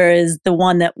 Whereas the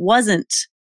one that wasn't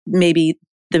maybe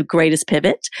the greatest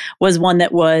pivot was one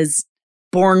that was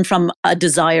born from a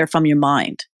desire from your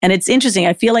mind. And it's interesting.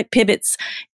 I feel like pivots,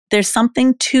 there's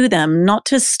something to them, not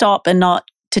to stop and not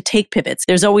to take pivots.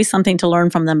 There's always something to learn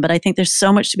from them, but I think there's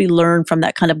so much to be learned from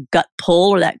that kind of gut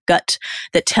pull or that gut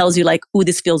that tells you like, ooh,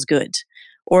 this feels good.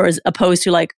 Or as opposed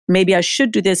to like, maybe I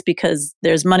should do this because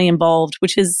there's money involved,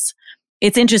 which is,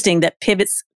 it's interesting that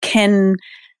pivots can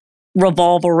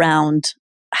revolve around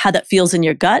how that feels in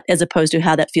your gut as opposed to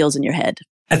how that feels in your head.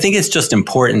 I think it's just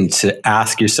important to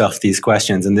ask yourself these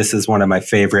questions. And this is one of my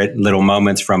favorite little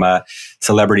moments from a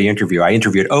celebrity interview. I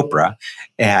interviewed Oprah,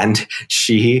 and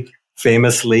she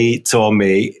famously told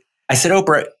me, I said,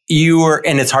 Oprah,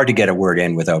 and it's hard to get a word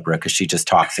in with Oprah because she just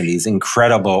talks in these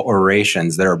incredible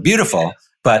orations that are beautiful.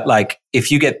 But like,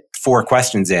 if you get 4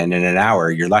 questions in an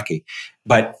hour, you're lucky.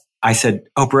 But I said,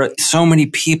 Oprah, so many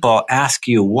people ask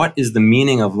you, what is the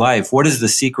meaning of life? What is the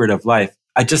secret of life?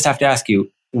 I just have to ask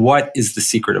you, what is the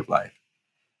secret of life?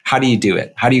 How do you do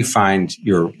it? How do you find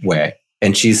your way?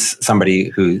 And she's somebody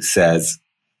who says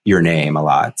your name a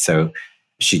lot. So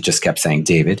she just kept saying,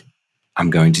 David, I'm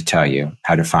going to tell you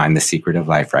how to find the secret of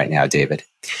life right now, David.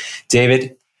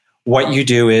 David, what you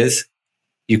do is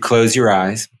you close your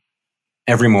eyes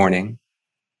every morning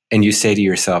and you say to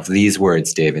yourself these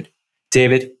words, David.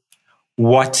 David,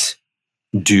 what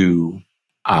do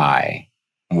I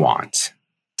want?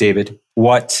 David,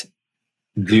 what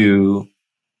do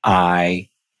I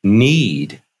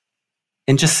need?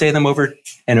 And just say them over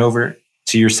and over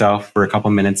to yourself for a couple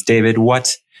minutes. David,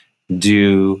 what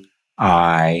do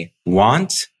I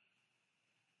want?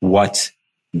 What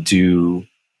do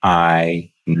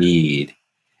I need?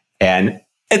 And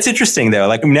it's interesting though.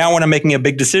 Like now when I'm making a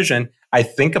big decision, I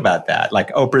think about that. Like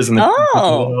Oprah's in the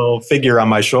little figure on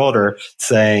my shoulder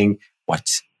saying,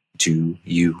 what do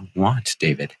you want,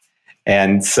 David?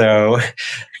 And so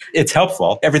it's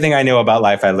helpful. Everything I know about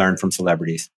life, I learned from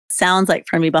celebrities. Sounds like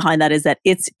for me behind that is that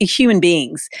it's human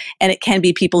beings, and it can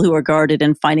be people who are guarded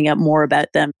and finding out more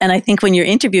about them. And I think when you're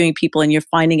interviewing people and you're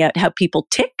finding out how people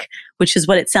tick, which is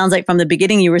what it sounds like from the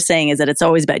beginning you were saying, is that it's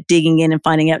always about digging in and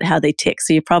finding out how they tick.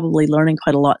 So you're probably learning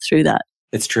quite a lot through that.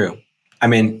 It's true. I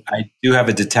mean, I do have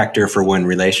a detector for when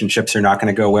relationships are not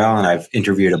going to go well. And I've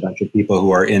interviewed a bunch of people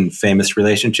who are in famous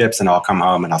relationships, and I'll come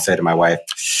home and I'll say to my wife,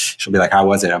 she'll be like, how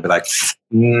was it? I'll be like,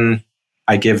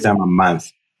 I give them a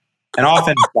month. And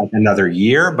often it's like another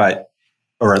year,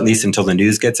 or at least until the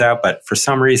news gets out. But for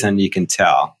some reason, you can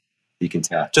tell.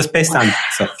 Just based on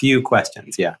a few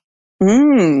questions. Yeah.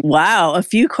 Wow. A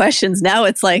few questions. Now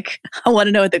it's like, I want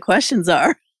to know what the questions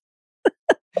are.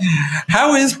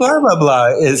 How is blah, blah, blah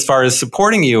as far as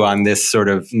supporting you on this sort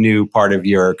of new part of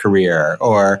your career?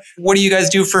 Or what do you guys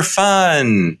do for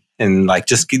fun? And like,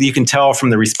 just you can tell from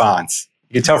the response.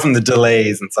 You can tell from the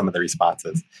delays in some of the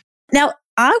responses. Now,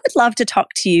 I would love to talk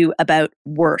to you about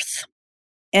worth.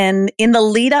 And in the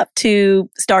lead up to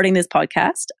starting this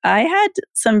podcast, I had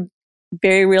some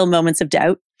very real moments of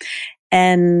doubt.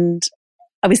 And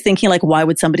I was thinking like, why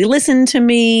would somebody listen to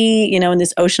me, in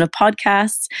this ocean of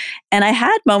podcasts? And I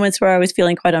had moments where I was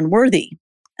feeling quite unworthy.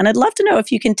 And I'd love to know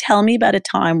if you can tell me about a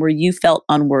time where you felt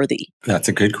unworthy. That's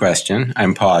a good question.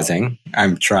 I'm pausing.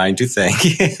 I'm trying to think.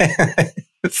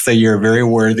 So you're a very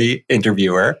worthy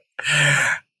interviewer.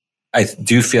 I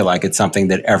do feel like it's something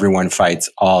that everyone fights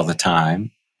all the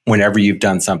time. Whenever you've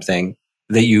done something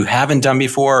that you haven't done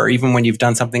before, or even when you've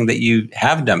done something that you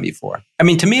have done before. I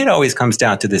mean, to me, it always comes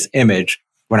down to this image.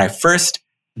 When I first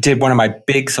did one of my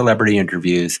big celebrity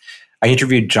interviews, I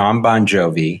interviewed Jon Bon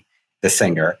Jovi, the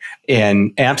singer,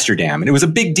 in Amsterdam. And it was a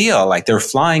big deal. Like they're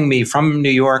flying me from New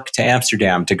York to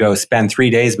Amsterdam to go spend 3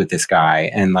 days with this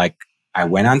guy. And like, I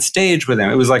went on stage with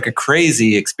him. It was like a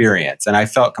crazy experience. And I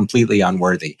felt completely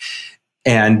unworthy.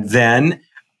 And then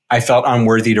I felt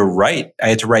unworthy to write. I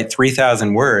had to write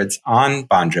 3,000 words on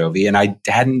Bon Jovi. And I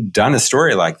hadn't done a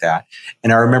story like that.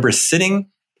 And I remember sitting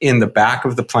in the back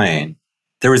of the plane.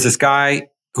 There was this guy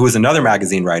who was another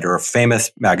magazine writer, a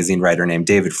famous magazine writer named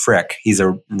David Fricke. He's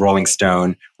a Rolling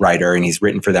Stone writer, and he's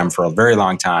written for them for a very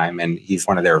long time. And he's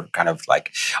one of their kind of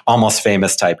like almost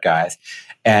famous type guys.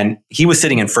 And he was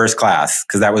sitting in first class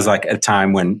because that was like a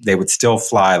time when they would still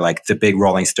fly like the big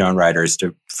Rolling Stone writers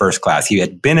to first class. He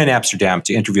had been in Amsterdam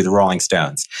to interview the Rolling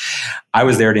Stones. I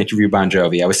was there to interview Bon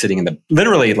Jovi. I was sitting in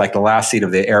literally like the last seat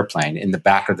of the airplane in the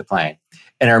back of the plane.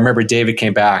 And I remember David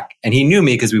came back and he knew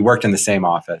me because we worked in the same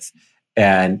office.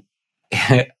 And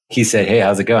he said, hey,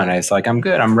 how's it going? And I was like, I'm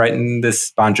good. I'm writing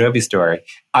this Bon Jovi story.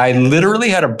 I literally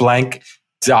had a blank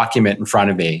document in front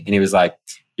of me. And he was like,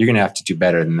 you're going to have to do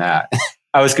better than that.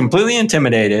 I was completely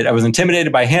intimidated. I was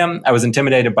intimidated by him. I was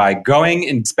intimidated by going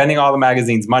and spending all the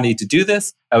magazine's money to do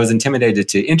this. I was intimidated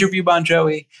to interview Bon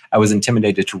Jovi. I was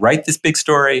intimidated to write this big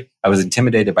story. I was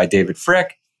intimidated by David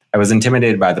Fricke. I was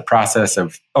intimidated by the process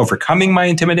of overcoming my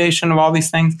intimidation of all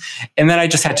these things. And then I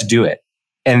just had to do it.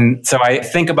 And so I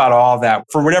think about all that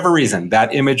for whatever reason,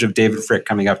 that image of David Fricke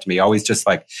coming up to me, always just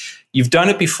like, you've done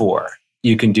it before,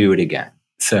 you can do it again.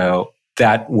 So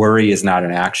that worry is not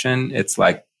an action. It's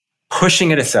like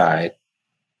pushing it aside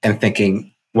and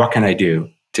thinking, what can I do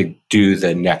to do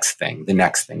the next thing, the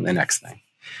next thing, the next thing?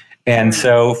 And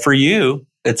so for you,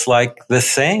 it's like the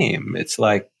same. It's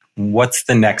like, what's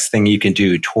the next thing you can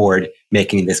do toward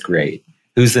making this great?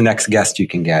 Who's the next guest you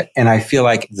can get? And I feel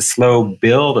like the slow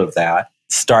build of that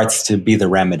starts to be the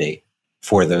remedy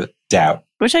for the doubt.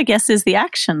 Which I guess is the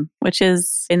action, which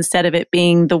is instead of it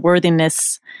being the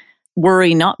worthiness,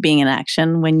 worry not being in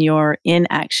action, when you're in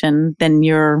action, then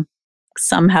you're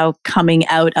somehow coming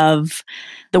out of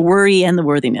the worry and the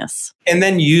worthiness. And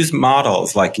then use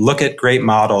models, like look at great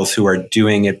models who are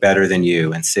doing it better than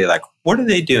you and say like, what are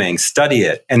they doing? Study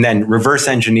it. And then reverse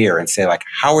engineer and say like,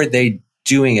 how are they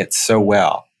doing it so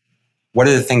well? What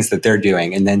are the things that they're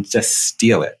doing? And then just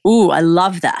steal it. Ooh, I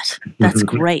love that. That's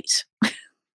great.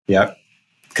 Yep.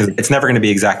 Because it's never going to be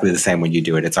exactly the same when you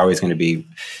do it. It's always going to be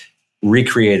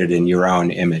recreated in your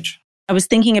own image. I was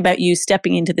thinking about you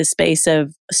stepping into this space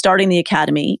of starting the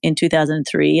Academy in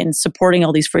 2003 and supporting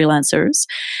all these freelancers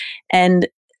and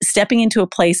stepping into a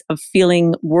place of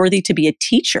feeling worthy to be a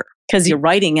teacher because you're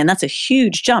writing. And that's a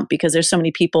huge jump because there's so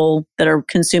many people that are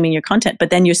consuming your content, but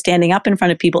then you're standing up in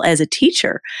front of people as a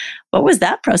teacher. What was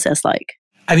that process like?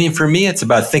 I mean, for me, it's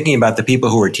about thinking about the people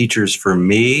who are teachers for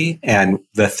me and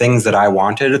the things that I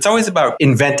wanted. It's always about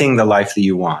inventing the life that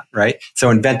you want, right? So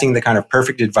inventing the kind of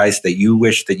perfect advice that you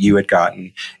wish that you had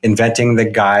gotten, inventing the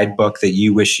guidebook that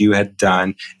you wish you had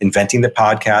done, inventing the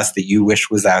podcast that you wish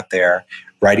was out there,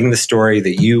 writing the story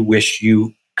that you wish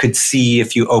you could see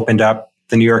if you opened up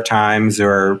the New York Times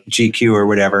or GQ or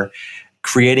whatever,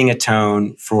 creating a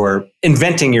tone for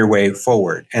inventing your way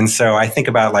forward. And so I think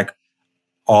about like,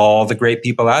 all the great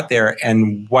people out there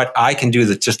and what I can do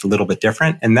that's just a little bit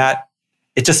different. And that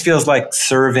it just feels like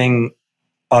serving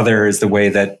others the way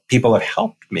that people have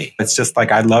helped me. It's just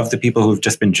like, I love the people who've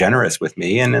just been generous with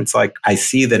me. And it's like, I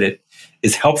see that it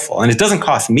is helpful and it doesn't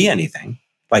cost me anything.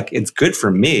 Like it's good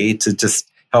for me to just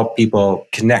help people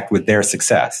connect with their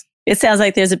success. It sounds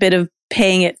like there's a bit of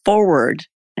paying it forward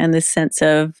and this sense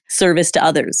of service to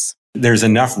others. There's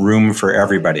enough room for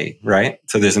everybody, right?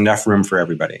 So there's enough room for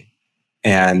everybody.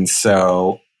 And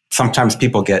so sometimes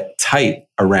people get tight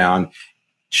around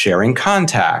sharing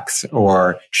contacts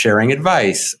or sharing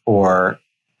advice or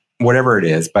whatever it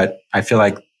is. But I feel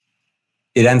like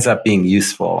it ends up being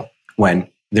useful when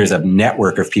there's a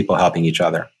network of people helping each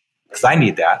other. Because I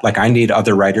need that. Like I need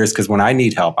other writers because when I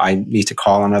need help, I need to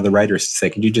call on other writers to say,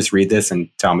 can you just read this and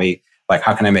tell me, like,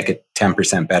 how can I make it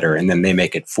 10% better? And then they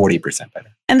make it 40% better.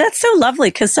 And that's so lovely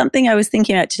because something I was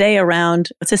thinking about today around,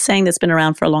 it's a saying that's been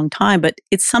around for a long time, but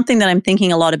it's something that I'm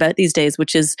thinking a lot about these days,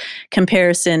 which is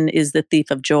comparison is the thief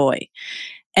of joy.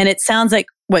 And it sounds like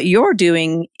what you're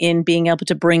doing in being able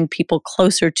to bring people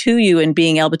closer to you and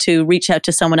being able to reach out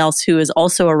to someone else who is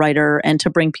also a writer and to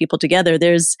bring people together.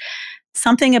 There's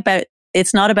something about,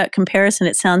 it's not about comparison.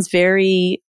 It sounds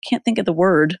very, can't think of the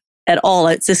word at all.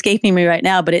 It's escaping me right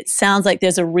now, but it sounds like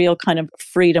there's a real kind of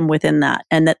freedom within that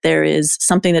and that there is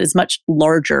something that is much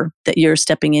larger that you're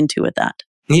stepping into with that.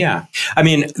 Yeah. I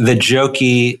mean, the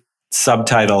jokey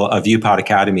subtitle of UPod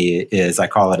Academy is, I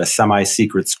call it a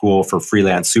semi-secret school for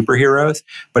freelance superheroes,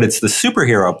 but it's the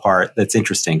superhero part that's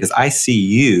interesting because I see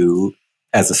you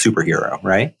as a superhero,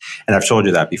 right? And I've told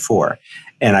you that before.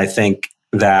 And I think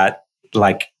that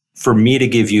like for me to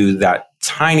give you that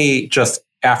tiny just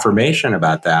affirmation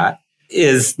about that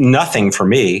is nothing for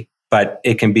me, but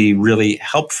it can be really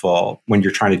helpful when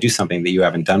you're trying to do something that you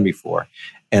haven't done before.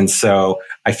 And so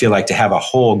I feel like to have a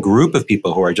whole group of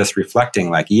people who are just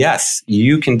reflecting like, yes,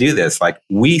 you can do this. Like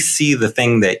we see the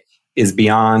thing that is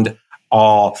beyond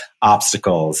all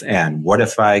obstacles. And what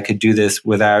if I could do this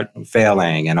without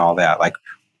failing and all that? Like,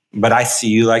 but I see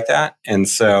you like that. And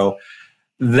so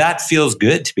that feels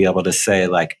good to be able to say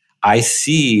like, I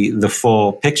see the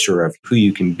full picture of who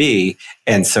you can be.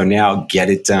 And so now get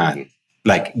it done.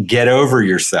 Like get over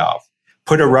yourself.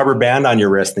 Put a rubber band on your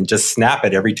wrist and just snap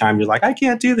it every time you're like, I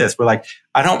can't do this. We're like,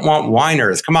 I don't want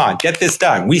whiners. Come on, get this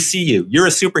done. We see you. You're a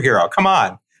superhero. Come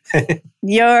on.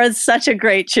 You're such a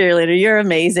great cheerleader. You're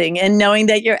amazing. And knowing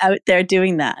that you're out there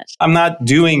doing that. I'm not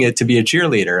doing it to be a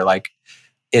cheerleader. Like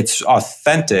it's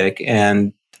authentic.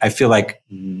 And I feel like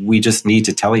we just need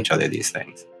to tell each other these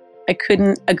things. I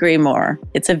couldn't agree more.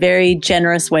 It's a very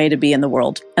generous way to be in the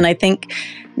world. And I think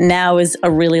now is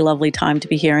a really lovely time to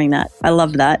be hearing that. I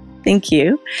love that. Thank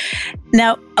you.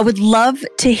 Now, I would love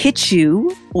to hit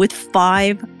you with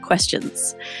 5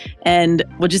 questions. And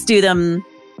we'll just do them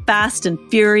fast and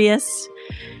furious.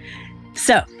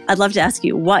 So I'd love to ask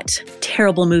you, what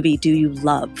terrible movie do you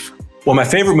love? Well, my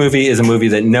favorite movie is a movie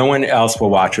that no one else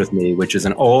will watch with me, which is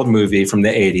an old movie from the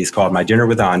 80s called My Dinner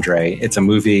with Andre. It's a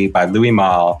movie by Louis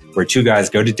Malle where two guys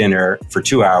go to dinner for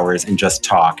 2 hours and just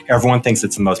talk. Everyone thinks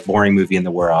it's the most boring movie in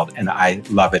the world, and I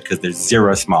love it because there's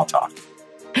zero small talk.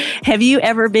 Have you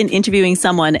ever been interviewing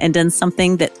someone and done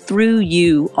something that threw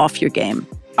you off your game?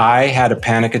 I had a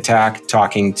panic attack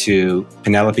talking to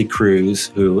Penelope Cruz,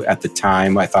 who at the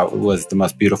time I thought was the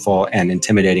most beautiful and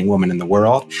intimidating woman in the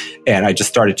world. And I just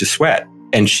started to sweat.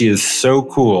 And she is so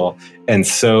cool and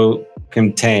so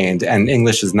contained. And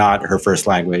English is not her first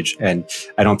language. And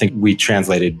I don't think we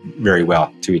translated very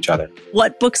well to each other.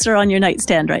 What books are on your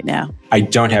nightstand right now? I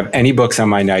don't have any books on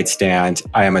my nightstand.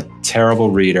 I am a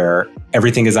terrible reader.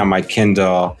 Everything is on my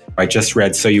Kindle. I just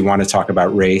read So You Want to Talk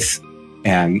About Race.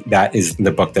 And that is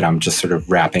the book that I'm just sort of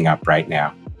wrapping up right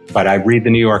now. But I read The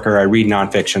New Yorker, I read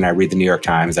nonfiction, I read the New York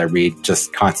Times, I read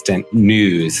just constant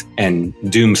news and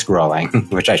doom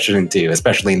scrolling, which I shouldn't do,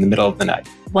 especially in the middle of the night.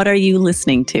 What are you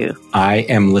listening to? I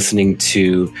am listening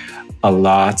to a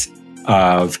lot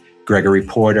of Gregory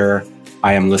Porter.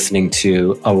 I am listening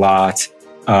to a lot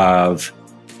of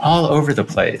all over the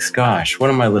place. Gosh, what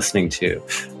am I listening to?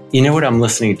 You know what I'm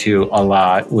listening to a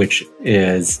lot, which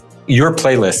is your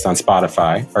playlists on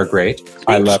Spotify are great.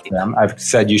 I love them. I've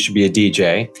said you should be a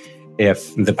DJ.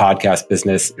 If the podcast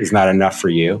business is not enough for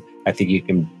you, I think you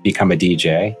can become a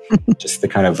DJ. Just the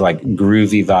kind of like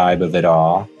groovy vibe of it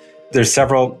all. There's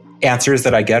several answers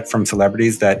that I get from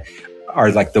celebrities that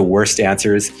are like the worst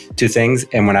answers to things.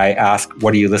 And when I ask,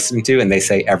 what are you listening to? And they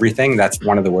say everything, that's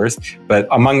one of the worst. But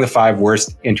among the 5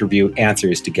 worst interview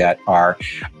answers to get are,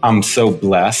 I'm so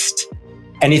blessed.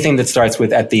 Anything that starts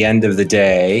with, at the end of the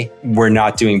day, we're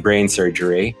not doing brain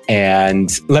surgery.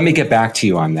 And let me get back to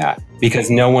you on that, because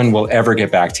no one will ever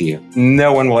get back to you.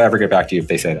 No one will ever get back to you if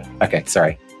they say that. Okay,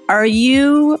 sorry. Are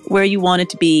you where you wanted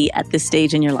to be at this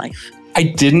stage in your life? I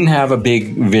didn't have a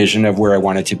big vision of where I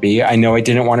wanted to be. I know I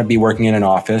didn't want to be working in an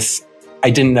office.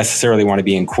 I didn't necessarily want to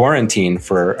be in quarantine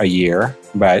for a year,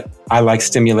 but I like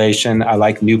stimulation. I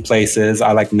like new places.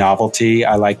 I like novelty.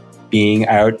 I like being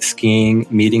out skiing,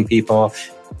 meeting people,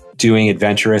 doing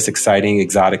adventurous, exciting,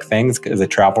 exotic things as a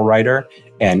travel writer,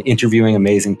 and interviewing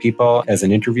amazing people as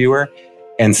an interviewer.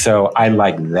 And so I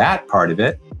like that part of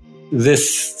it.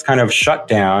 This kind of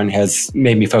shutdown has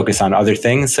made me focus on other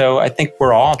things. So I think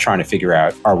we're all trying to figure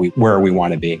out, where we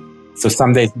want to be. So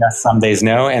some days yes, some days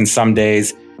no, and some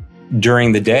days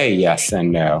during the day, yes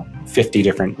and no, 50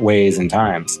 different ways and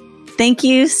times. Thank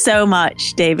you so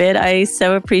much, David. I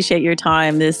so appreciate your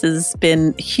time. This has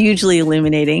been hugely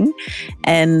illuminating,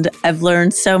 and I've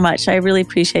learned so much. I really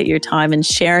appreciate your time and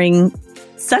sharing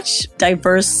such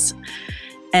diverse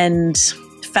and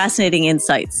fascinating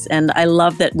insights. And I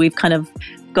love that we've kind of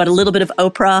got a little bit of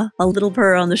Oprah, a little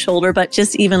burr on the shoulder, but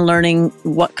just even learning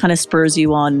what kind of spurs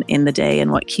you on in the day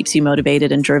and what keeps you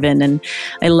motivated and driven. And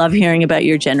I love hearing about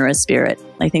your generous spirit.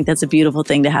 I think that's a beautiful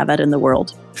thing to have out in the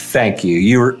world. Thank you.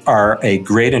 You are a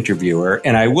great interviewer.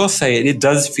 And I will say it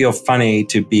does feel funny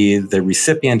to be the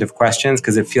recipient of questions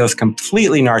because it feels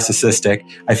completely narcissistic.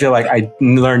 I feel like I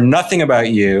learned nothing about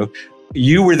you.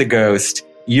 You were the ghost.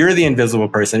 You're the invisible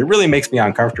person. It really makes me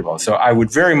uncomfortable. So I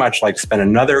would very much like to spend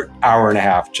another hour and a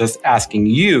half just asking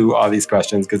you all these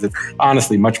questions because it's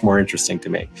honestly much more interesting to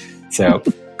me. So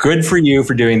good for you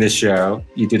for doing this show.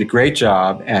 You did a great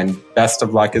job, and best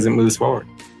of luck as it moves forward.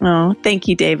 Oh, thank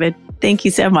you, David. Thank you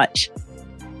so much.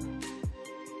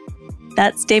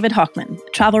 That's David Hochman,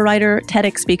 travel writer,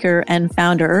 TEDx speaker, and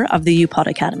founder of the UPod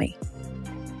Academy.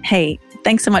 Hey,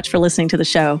 thanks so much for listening to the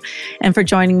show and for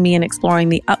joining me in exploring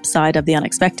the upside of the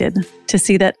unexpected to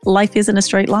see that life isn't a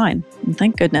straight line. And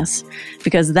thank goodness,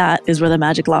 because that is where the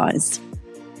magic lies.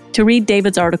 To read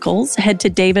David's articles, head to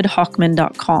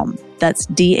davidhochman.com. That's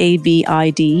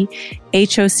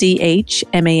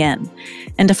DavidHochman.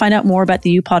 And to find out more about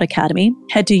the UPod Academy,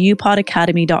 head to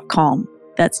upodacademy.com.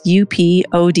 That's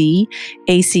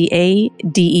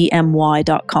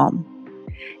upodacademy.com.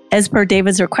 As per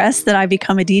David's request that I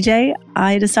become a DJ,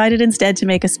 I decided instead to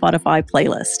make a Spotify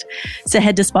playlist. So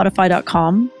head to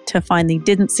spotify.com to find the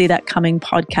Didn't See That Coming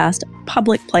podcast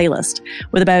public playlist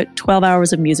with about 12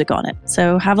 hours of music on it.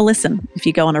 So have a listen if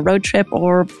you go on a road trip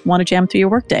or want to jam through your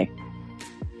workday.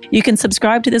 You can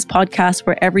subscribe to this podcast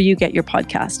wherever you get your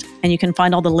podcast, and you can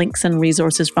find all the links and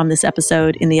resources from this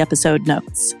episode in the episode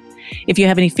notes. If you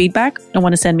have any feedback and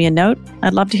want to send me a note,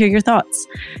 I'd love to hear your thoughts.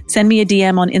 Send me a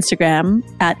DM on Instagram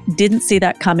at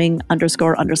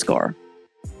didn'tseethatcoming__.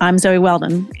 I'm Zoe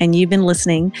Weldon, and you've been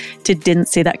listening to Didn't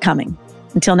See That Coming.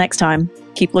 Until next time,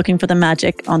 keep looking for the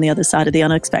magic on the other side of the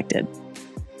unexpected.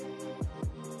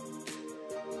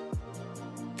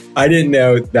 I didn't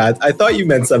know that. I thought you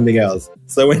meant something else.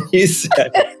 So when you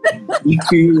said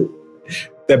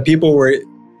that people were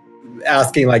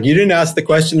asking, like, you didn't ask the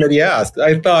question that he asked,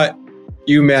 I thought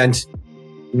you meant,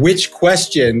 which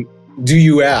question do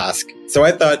you ask? So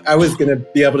I thought I was going to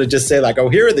be able to just say, like, oh,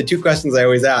 here are the two questions I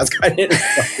always ask. I didn't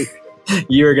know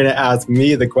you were going to ask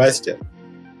me the question.